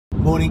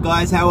Morning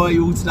guys, how are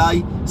you all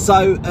today?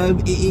 So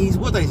it is,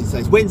 what day is it today?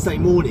 It's Wednesday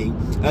morning.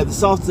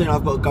 This afternoon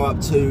I've got to go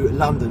up to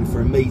London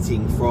for a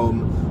meeting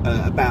from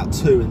about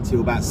 2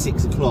 until about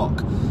 6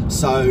 o'clock.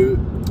 So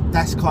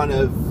that's kind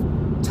of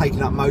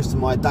taken up most of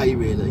my day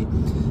really.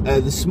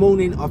 This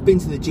morning I've been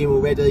to the gym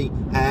already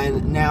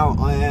and now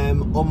I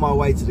am on my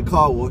way to the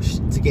car wash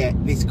to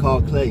get this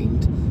car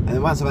cleaned. And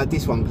then once I've had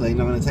this one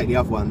cleaned, I'm going to take the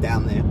other one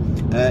down there.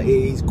 It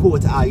is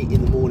 7:45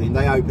 in the morning.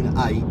 They open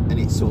at 8 and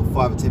it's sort of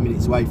 5 or 10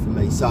 minutes away from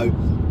me. So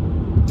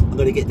I'm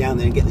going to get down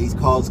there and get these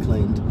cars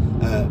cleaned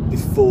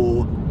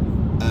before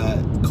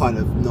kind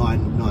of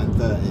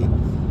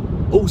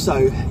 9:30.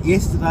 Also,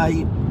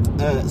 yesterday,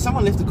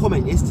 someone left a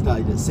comment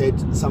yesterday that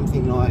said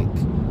something like,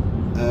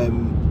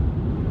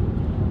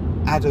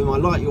 Adam, I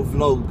like your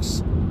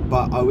vlogs,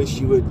 but I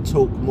wish you would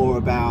talk more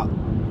about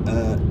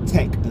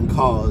tech and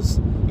cars.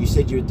 You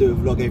said you would do a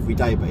vlog every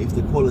day, but if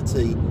the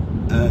quality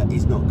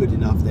is not good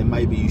enough, then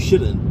maybe you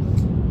shouldn't.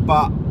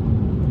 But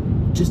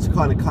just to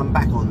kind of come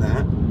back on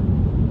that,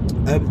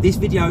 this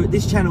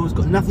channel has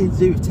got nothing to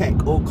do with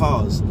tech or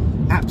cars.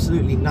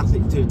 Absolutely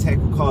nothing to do with tech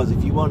or cars.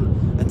 If you want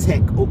a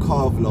tech or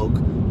car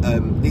vlog,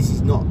 this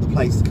is not the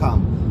place to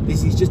come.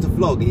 This is just a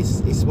vlog.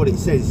 It's what it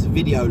says. It's a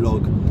video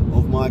log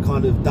of my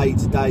kind of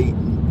day-to-day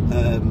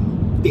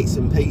bits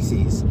and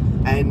pieces.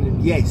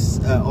 And yes,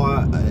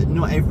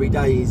 not every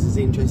day is as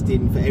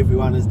interesting for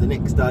everyone as the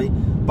next day,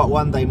 but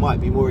one day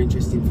might be more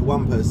interesting for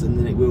one person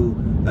than it will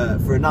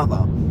for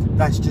another.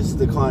 That's just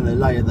the kind of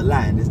lay of the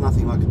land. There's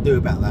nothing I can do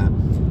about that.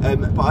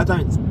 But I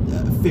don't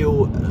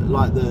feel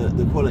like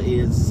the quality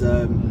is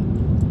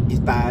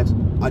bad.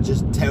 I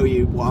just tell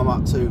you what I'm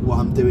up to, what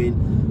I'm doing.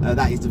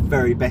 That is the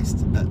very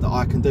best that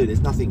I can do.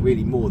 There's nothing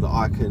really more that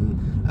I can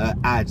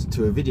add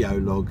to a video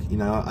log. You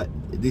know,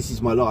 this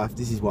is my life.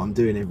 This is what I'm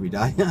doing every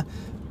day.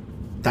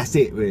 That's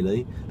it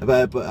really.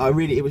 But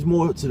it was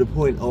more to the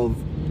point of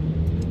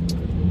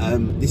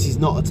this is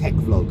not a tech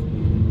vlog.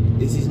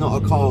 This is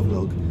not a car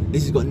vlog.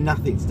 This has got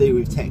nothing to do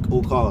with tech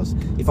or cars.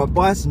 If I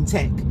buy some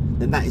tech,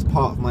 then that is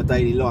part of my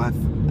daily life,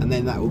 and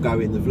then that will go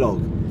in the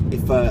vlog.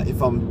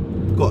 If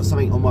I'm got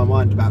something on my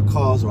mind about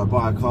cars, or I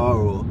buy a car,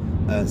 or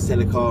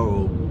sell a car,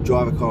 or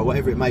drive a car, or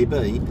whatever it may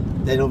be,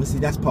 then obviously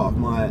that's part of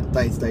my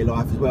day-to-day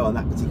life as well on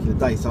that particular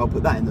day, so I'll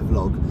put that in the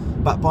vlog.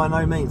 But by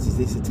no means is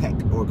this a tech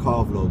or a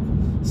car vlog.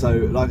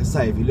 So like I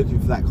say, if you're looking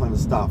for that kind of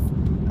stuff,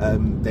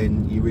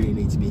 then you really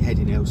need to be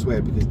heading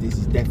elsewhere, because this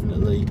is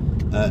definitely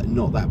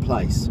not that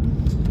place.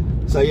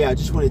 So yeah, I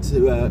just wanted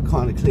to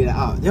kind of clear that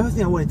up. The other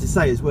thing I wanted to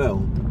say as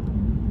well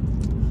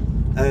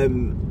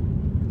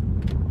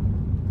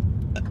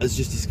has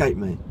just escaped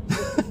me.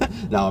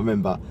 No, I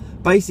remember.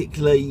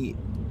 Basically,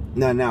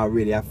 now I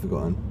really have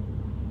forgotten.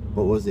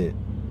 What was it?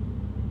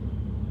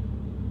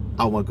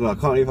 Oh my god, I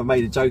can't believe I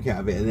made a joke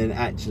out of it and then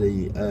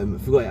actually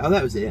forgot it. Oh,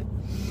 that was it.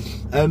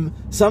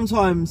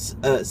 Sometimes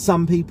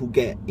some people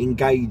get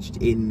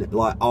engaged in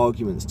like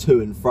arguments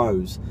to and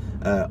fro's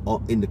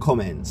in the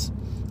comments,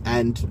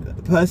 and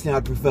personally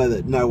I'd prefer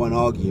that no one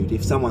argued.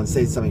 If someone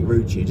says something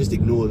rude to you, just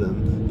ignore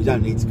them. You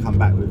don't need to come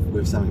back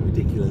with something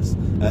ridiculous.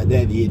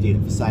 They're the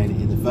idiot for saying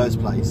it in the first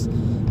place.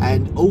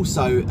 And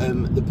also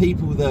the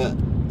people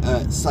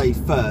that say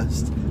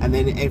first and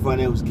then everyone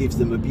else gives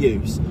them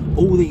abuse,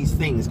 all these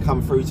things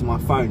come through to my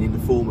phone in the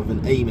form of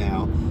an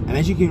email, and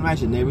as you can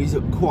imagine there is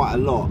quite a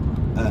lot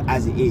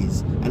as it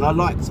is, and on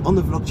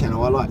the vlog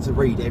channel I like to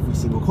read every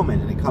single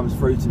comment, and it comes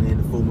through to me in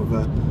the form of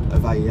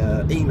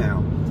a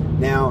email.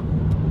 Now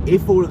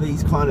if all of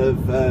these kind of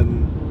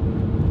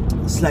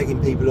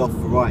slagging people off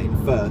for writing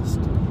first,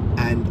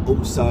 and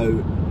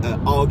also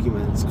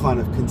arguments kind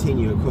of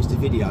continue across the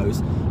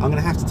videos, I'm going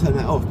to have to turn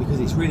that off,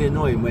 because it's really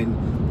annoying when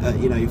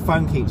you know, your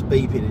phone keeps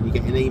beeping and you're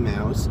getting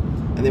emails,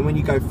 and then when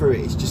you go through it,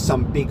 it's just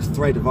some big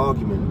thread of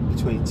argument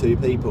between two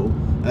people.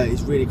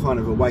 It's really kind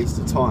of a waste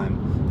of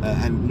time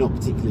and not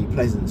particularly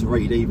pleasant to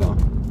read either.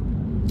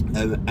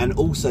 And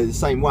also the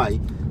same way,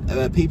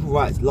 people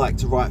like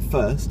to write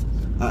first.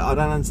 I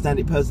don't understand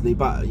it personally,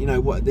 but you know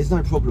what? There's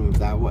no problem with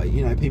that.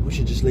 You know, people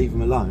should just leave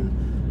them alone.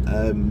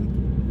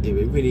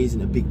 It really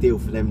isn't a big deal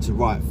for them to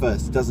write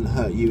first. It doesn't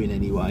hurt you in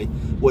any way.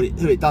 Who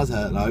it does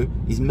hurt though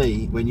is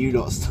me, when you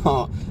lot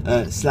start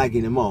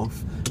slagging them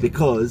off,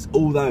 because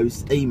all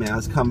those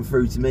emails come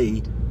through to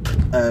me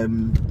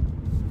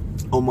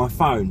on my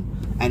phone,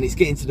 and it's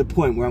getting to the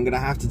point where I'm going to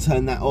have to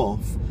turn that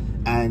off,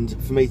 and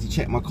for me to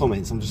check my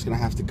comments I'm just going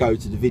to have to go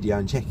to the video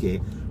and check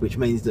it, which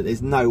means that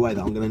there's no way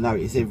that I'm going to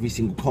notice every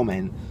single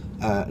comment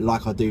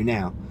like I do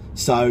now.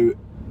 So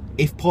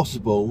if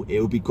possible, it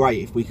would be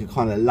great if we could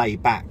kind of lay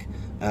back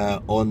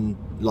on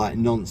like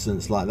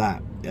nonsense like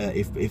that,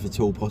 if at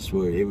all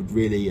possible. It would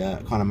really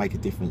kind of make a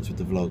difference with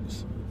the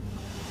vlogs.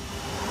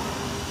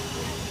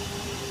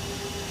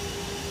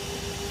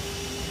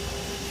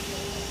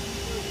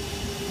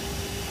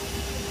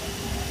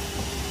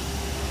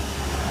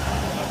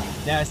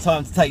 Now it's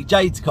time to take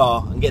Jade's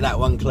car and get that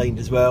one cleaned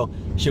as well.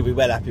 She'll be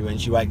well happy when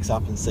she wakes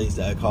up and sees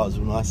that her car's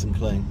all nice and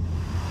clean.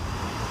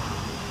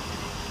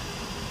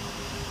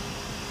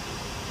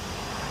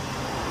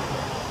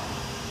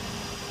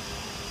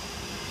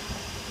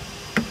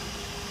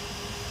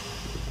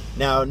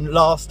 Now,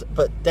 last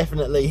but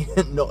definitely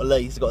not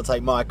least, I've got to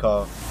take my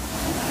car.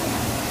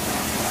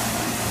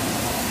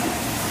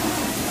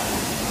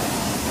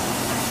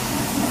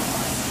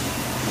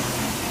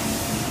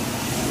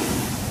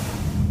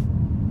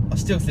 I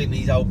still think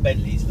these old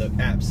Bentleys look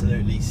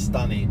absolutely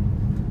stunning.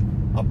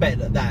 I bet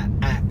that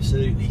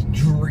absolutely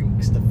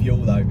drinks the fuel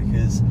though,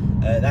 because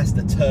that's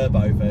the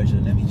turbo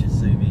version. Let me just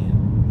zoom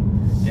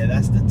in. Yeah,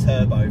 that's the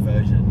turbo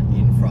version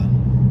in front,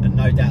 and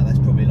no doubt that's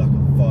probably like a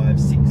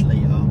 5-6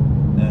 litre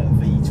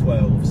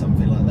V12,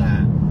 something like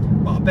that.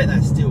 But I bet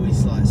that still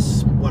is like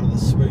one of the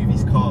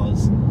smoothest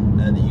cars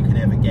that you can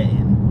ever get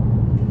in.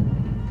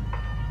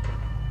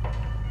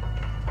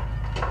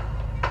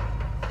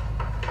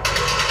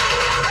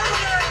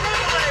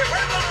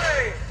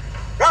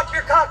 Drop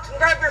your cocks and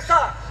grab your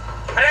socks.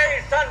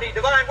 Today's Sunday,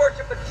 divine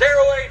worship at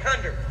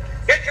 0800.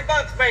 Get your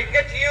bunks made,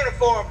 get your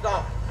uniforms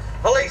on.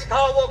 Police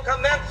call will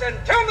commence in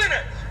 2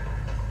 minutes.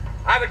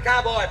 Private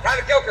Cowboy,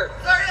 Private Joker.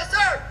 Sir, yes,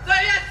 sir. Sir,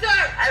 yes,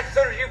 sir. As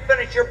soon as you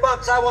finish your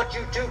bunks, I want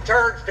you 2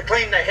 turds to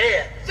clean the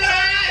head. Sir,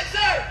 yes,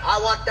 sir. I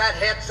want that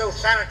head so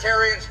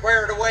sanitary and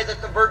squared away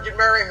that the Virgin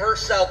Mary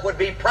herself would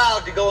be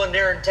proud to go in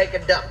there and take a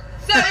dump.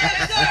 Sir,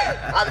 yes,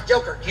 sir. Private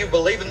Joker, do you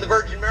believe in the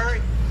Virgin Mary?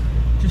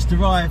 Just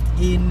arrived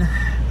in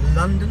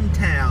London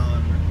town.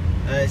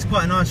 It's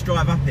quite a nice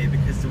drive up here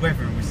because the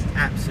weather was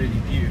absolutely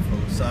beautiful.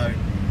 So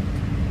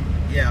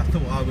yeah, I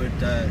thought I would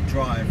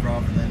drive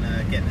rather than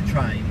get the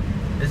train.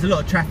 There's a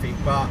lot of traffic,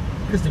 but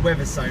because the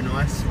weather's so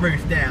nice,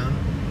 roof down,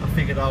 I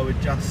figured I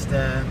would just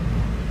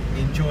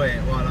enjoy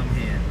it while I'm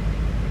here.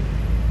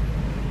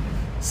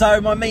 So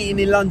my meeting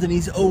in London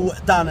is all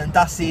done and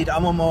dusted.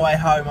 I'm on my way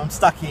home. I'm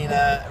stuck in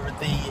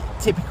the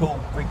typical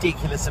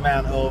ridiculous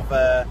amount of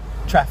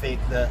traffic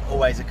that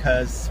always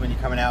occurs when you're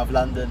coming out of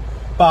London.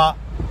 But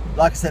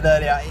like I said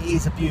earlier, it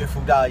is a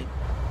beautiful day.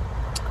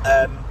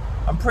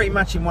 I'm pretty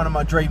much in one of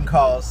my dream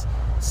cars,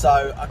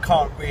 so I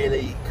can't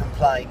really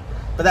complain.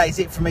 But that is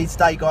it for me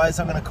today, guys.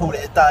 I'm going to call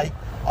it a day.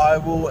 I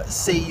will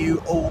see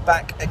you all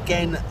back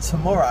again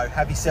tomorrow.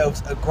 Have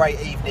yourselves a great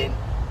evening.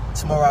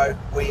 Tomorrow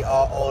we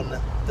are on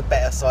the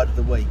better side of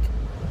the week.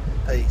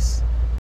 Peace.